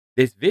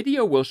This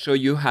video will show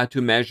you how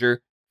to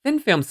measure thin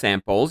film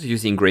samples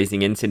using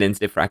grazing incidence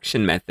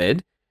diffraction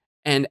method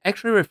and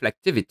X-ray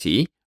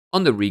reflectivity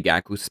on the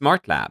Rigaku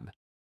SmartLab.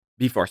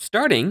 Before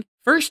starting,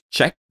 first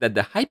check that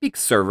the Hypix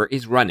server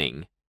is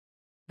running.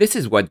 This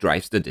is what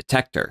drives the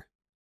detector.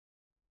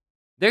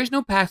 There's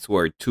no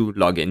password to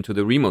log into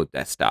the remote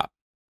desktop.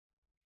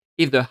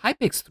 If the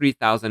Hypix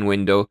 3000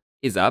 window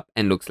is up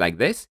and looks like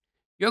this,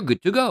 you're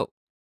good to go.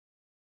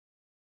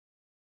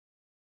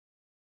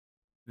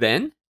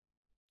 Then,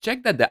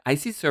 check that the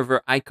IC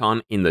server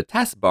icon in the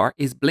taskbar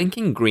is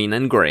blinking green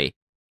and gray.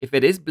 If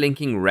it is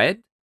blinking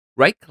red,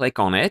 right-click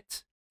on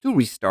it to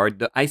restart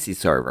the IC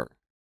server.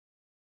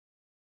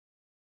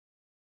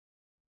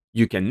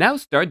 You can now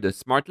start the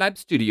SmartLab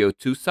Studio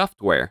II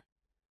software.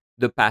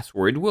 The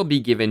password will be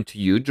given to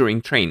you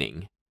during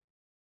training.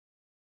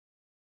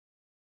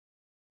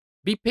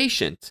 Be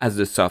patient as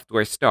the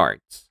software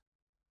starts.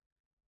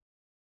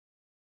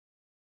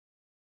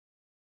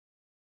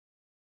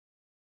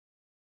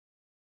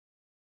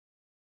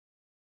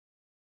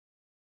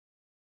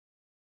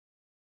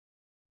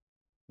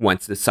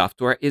 Once the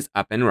software is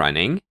up and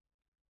running,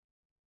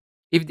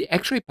 if the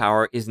X-ray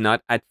power is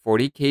not at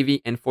 40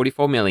 kV and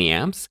 44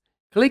 milliamps,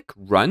 click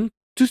Run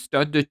to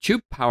start the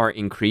tube power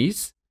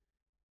increase.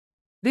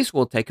 This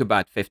will take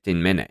about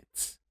 15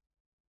 minutes.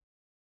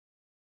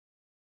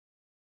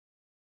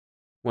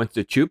 Once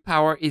the tube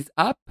power is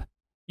up,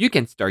 you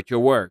can start your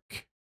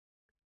work.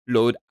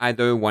 Load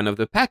either one of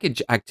the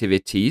package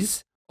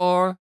activities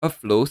or a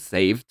flow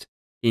saved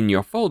in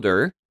your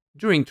folder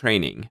during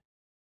training.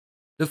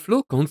 The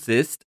flow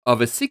consists of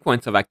a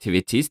sequence of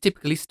activities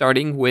typically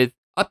starting with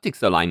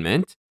optics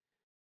alignment,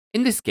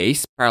 in this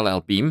case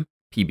parallel beam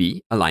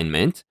PB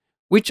alignment,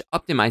 which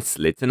optimize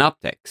slits and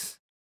optics.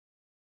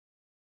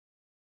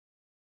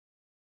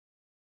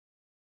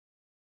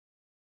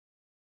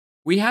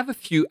 We have a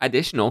few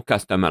additional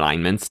custom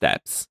alignment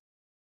steps.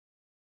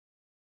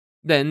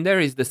 Then there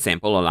is the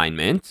sample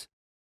alignment.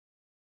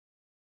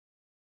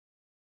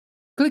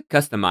 Click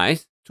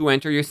Customize to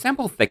enter your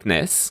sample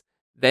thickness,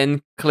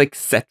 then click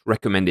Set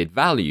Recommended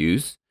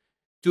Values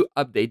to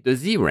update the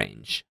Z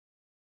range.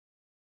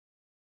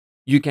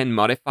 You can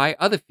modify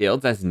other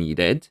fields as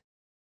needed.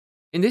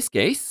 In this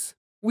case,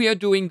 we are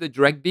doing the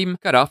direct beam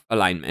cutoff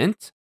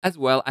alignment as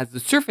well as the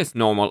surface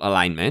normal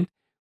alignment,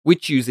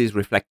 which uses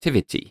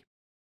reflectivity.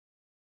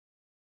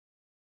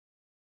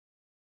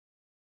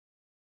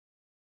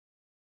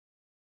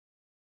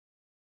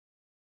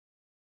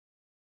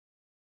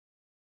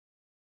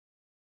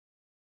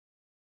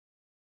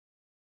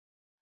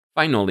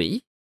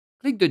 Finally,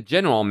 click the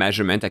General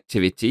Measurement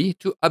activity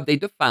to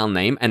update the file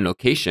name and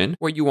location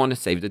where you want to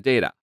save the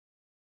data.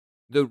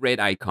 The red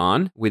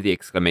icon with the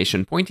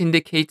exclamation point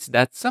indicates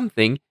that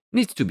something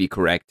needs to be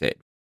corrected.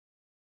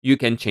 You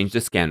can change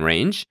the scan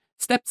range,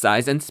 step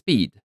size, and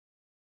speed.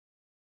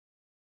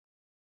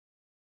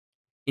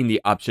 In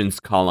the Options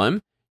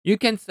column, you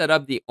can set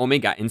up the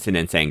omega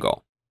incidence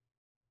angle.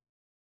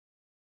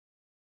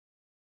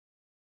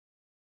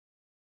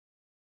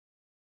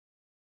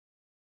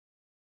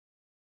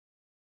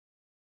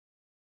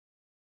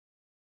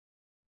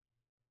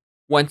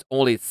 Once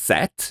all is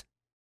set,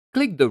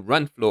 click the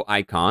Run Flow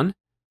icon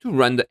to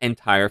run the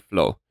entire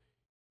flow.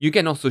 You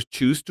can also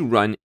choose to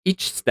run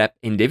each step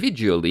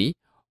individually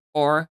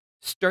or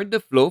start the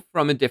flow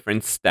from a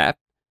different step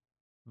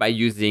by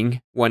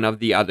using one of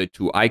the other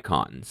two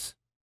icons.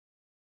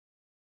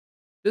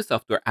 The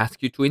software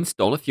asks you to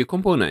install a few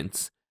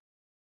components.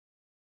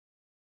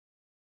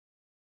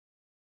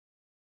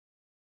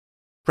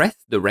 Press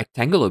the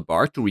rectangular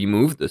bar to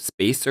remove the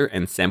spacer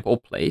and sample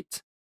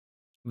plate,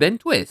 then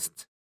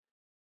twist.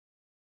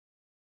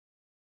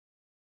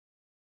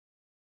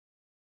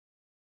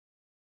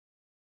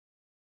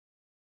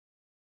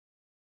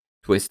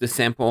 Twist the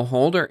sample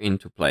holder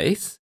into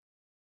place,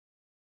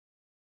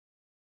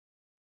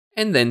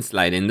 and then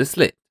slide in the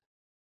slit.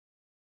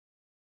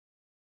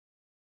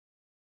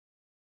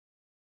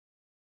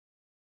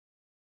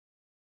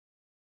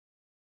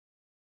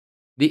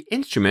 The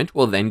instrument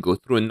will then go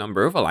through a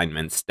number of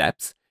alignment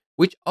steps,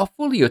 which are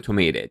fully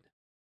automated.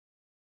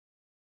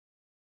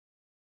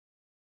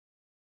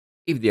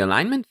 If the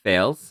alignment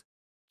fails,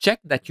 check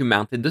that you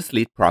mounted the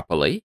slit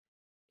properly.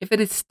 If it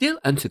is still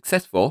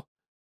unsuccessful,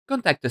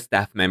 contact a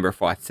staff member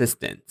for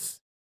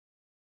assistance.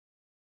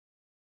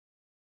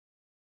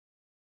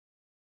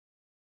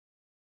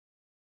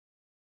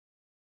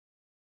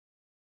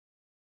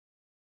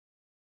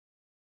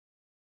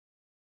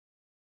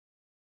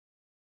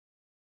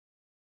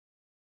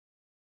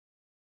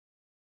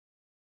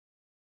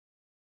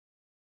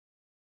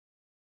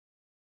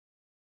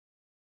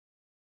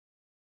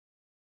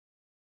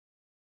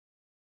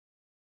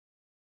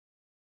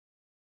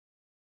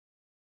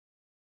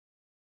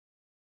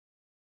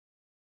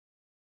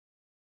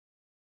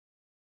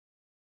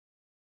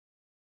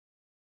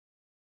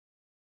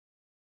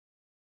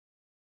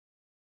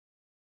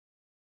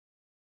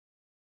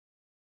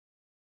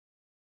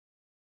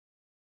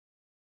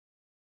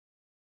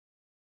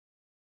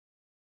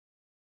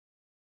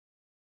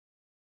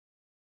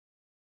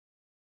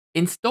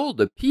 Install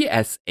the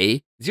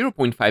PSA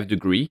 0.5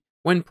 degree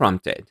when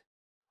prompted.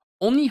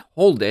 Only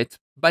hold it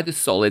by the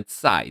solid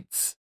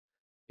sides.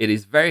 It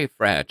is very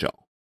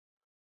fragile.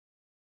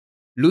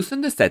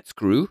 Loosen the set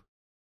screw,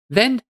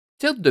 then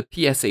tilt the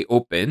PSA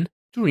open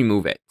to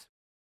remove it.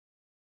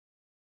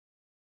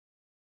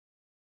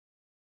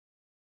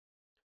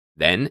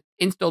 Then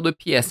install the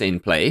PSA in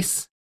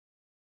place.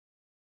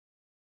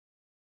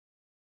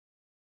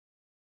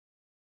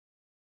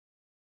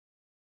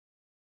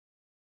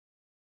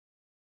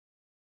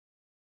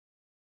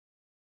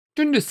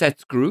 Turn the set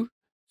screw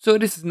so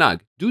it is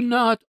snug. Do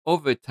not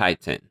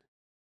over-tighten.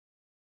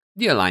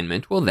 The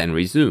alignment will then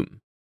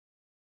resume.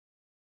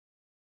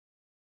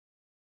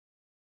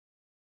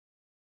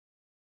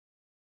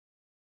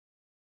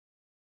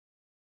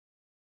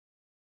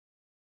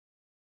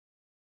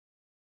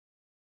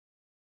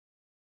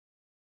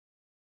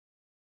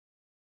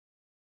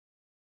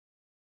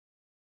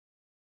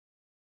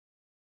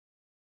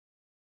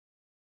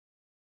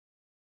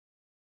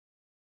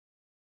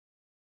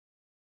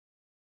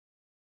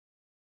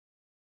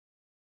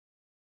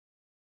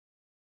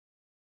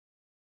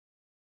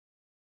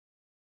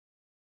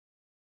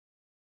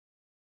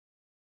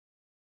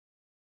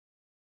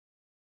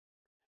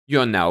 You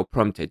are now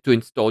prompted to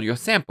install your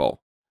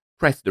sample.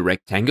 Press the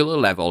rectangular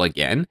level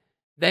again,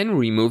 then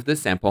remove the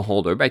sample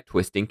holder by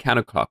twisting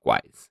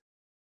counterclockwise.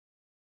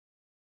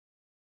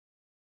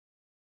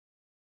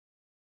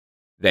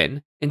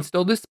 Then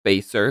install the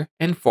spacer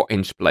and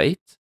 4-inch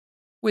plate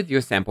with your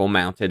sample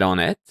mounted on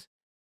it,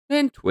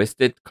 then twist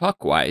it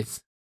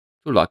clockwise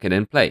to lock it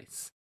in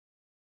place.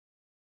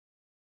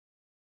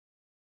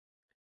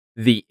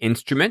 The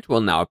instrument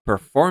will now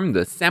perform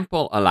the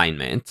sample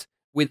alignment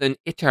with an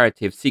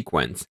iterative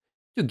sequence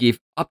to give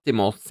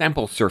optimal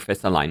sample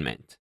surface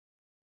alignment.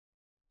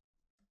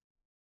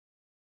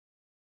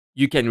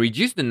 You can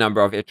reduce the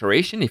number of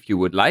iterations if you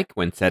would like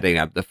when setting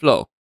up the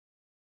flow.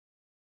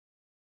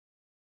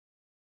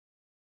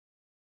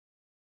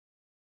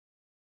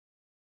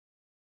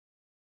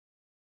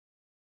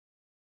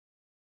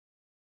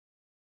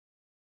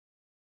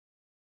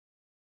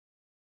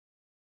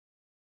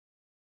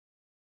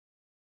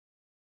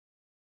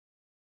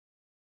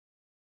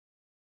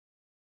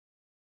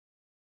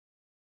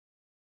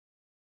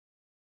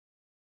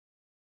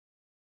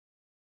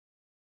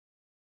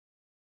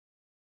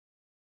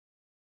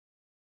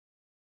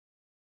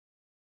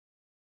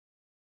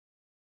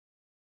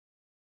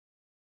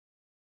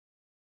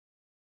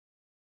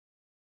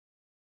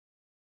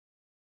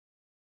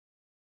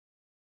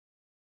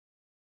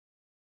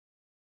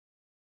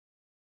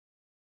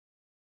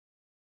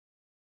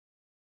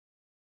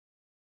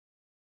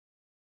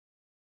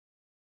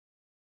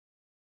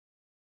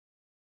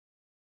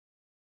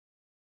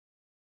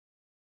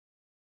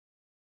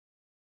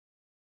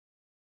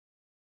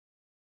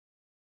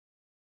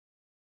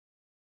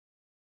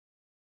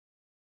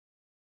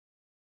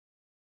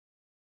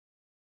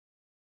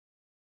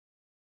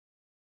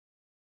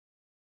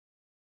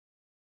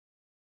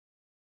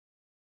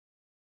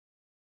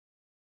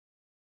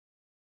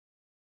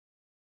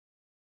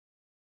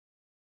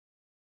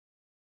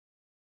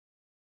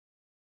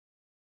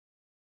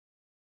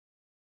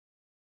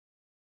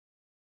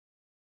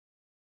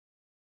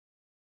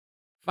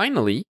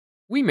 Finally,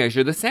 we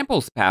measure the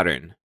samples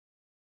pattern.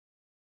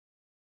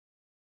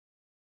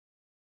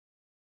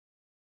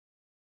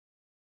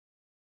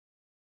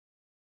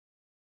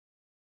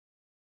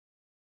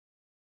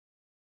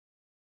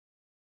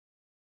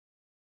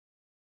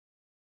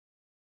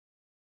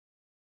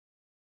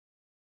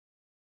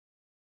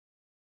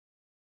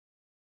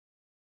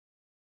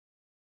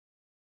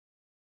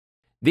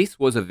 This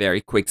was a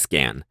very quick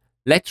scan.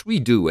 Let's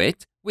redo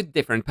it with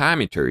different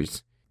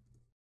parameters.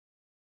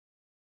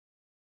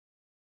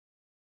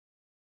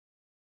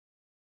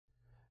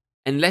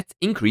 And let's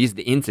increase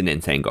the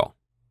incidence angle.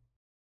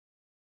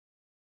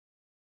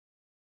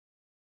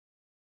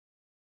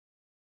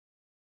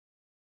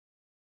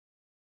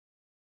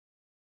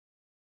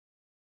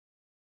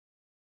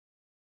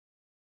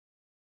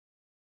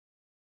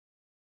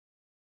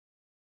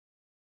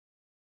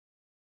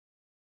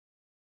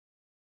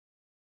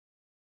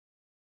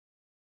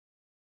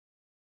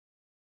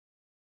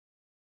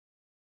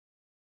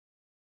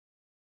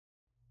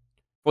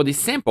 For this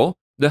sample,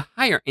 the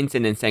higher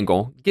incidence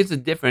angle gives a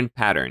different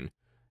pattern,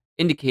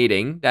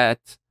 indicating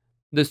that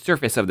the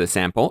surface of the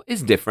sample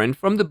is different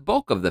from the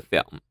bulk of the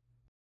film.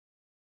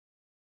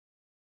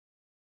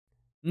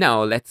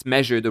 Now let's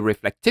measure the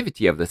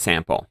reflectivity of the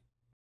sample.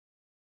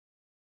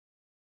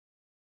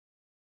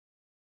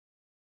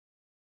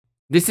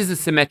 This is a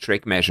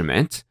symmetric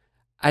measurement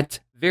at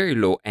very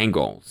low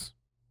angles.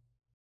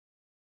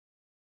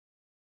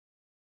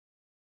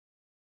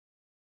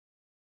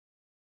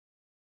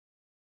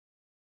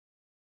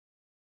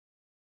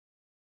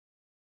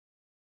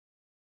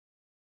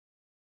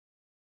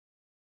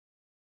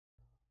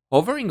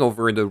 Hovering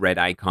over the red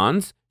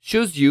icons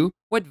shows you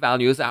what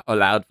values are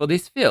allowed for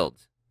this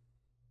field.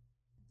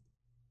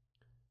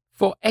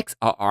 For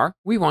XRR,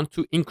 we want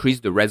to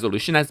increase the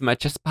resolution as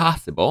much as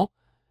possible,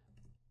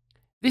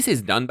 This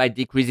is done by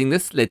decreasing the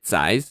slit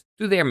size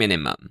to their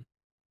minimum.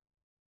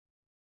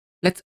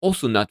 Let's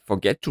also not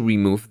forget to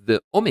remove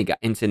the omega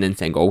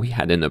incidence angle we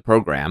had in the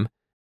program.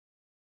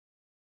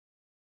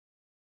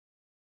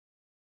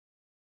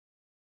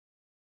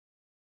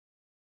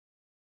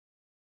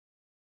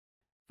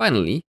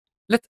 Finally,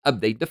 let's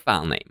update the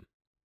file name.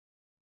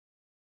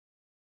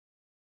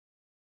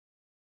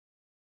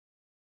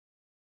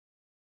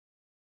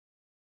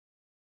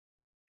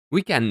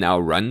 We can now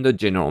run the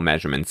general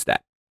measurement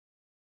step.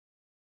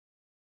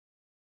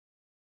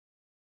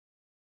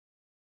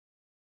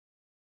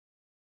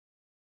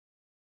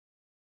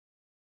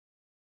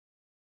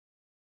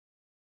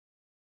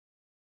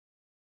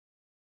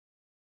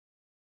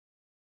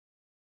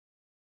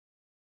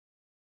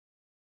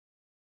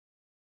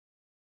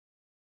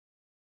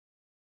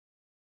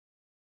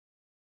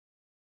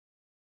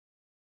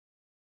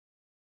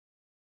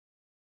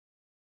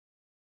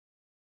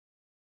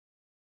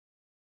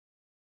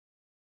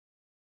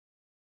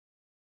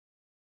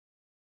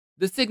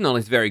 The signal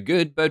is very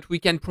good, but we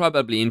can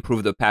probably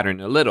improve the pattern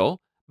a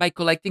little by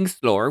collecting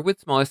slower with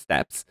smaller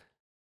steps.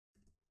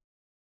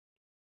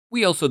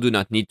 We also do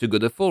not need to go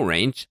the full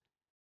range,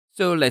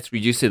 so let's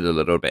reduce it a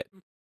little bit.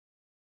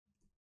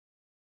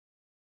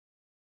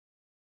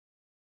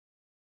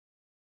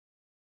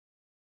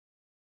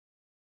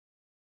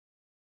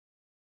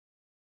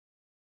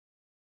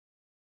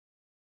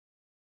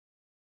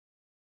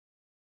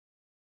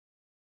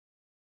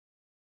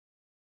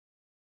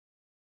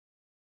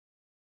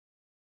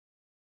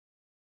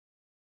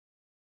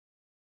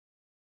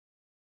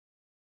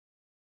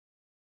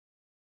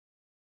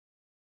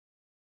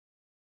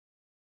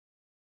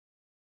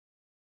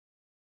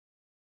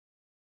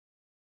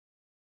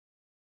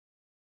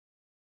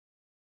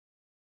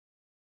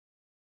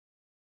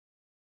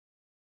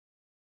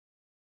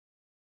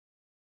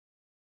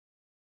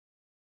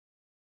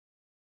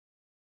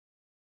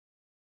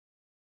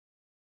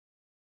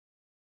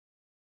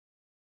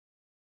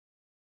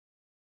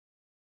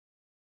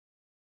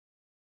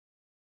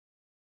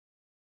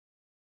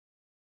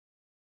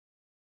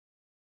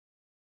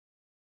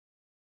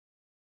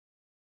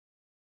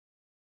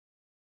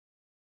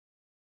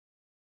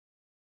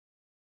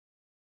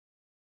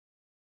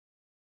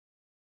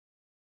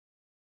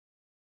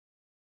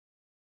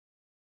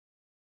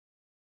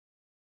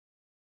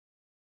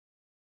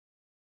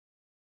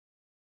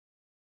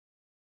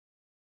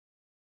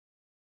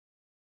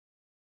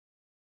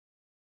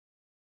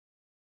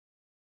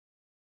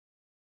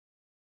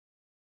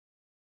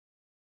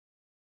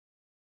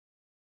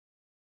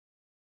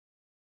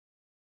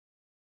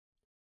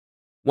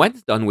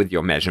 Once done with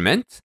your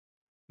measurement,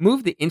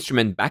 move the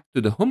instrument back to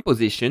the home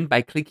position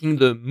by clicking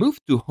the Move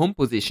to Home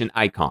Position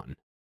icon.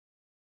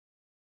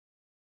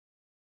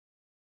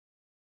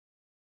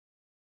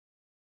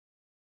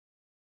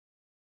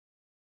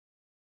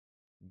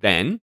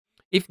 Then,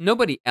 if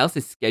nobody else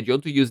is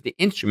scheduled to use the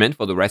instrument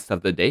for the rest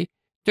of the day,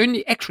 turn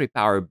the X-ray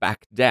power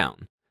back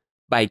down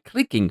by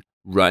clicking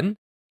Run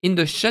in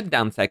the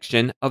Shutdown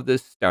section of the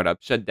Startup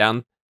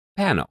Shutdown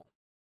panel.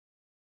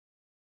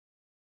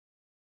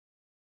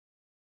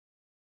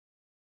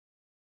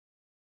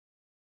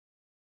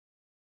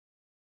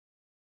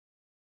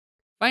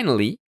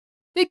 Finally,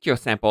 take your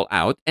sample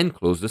out and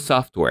close the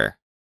software.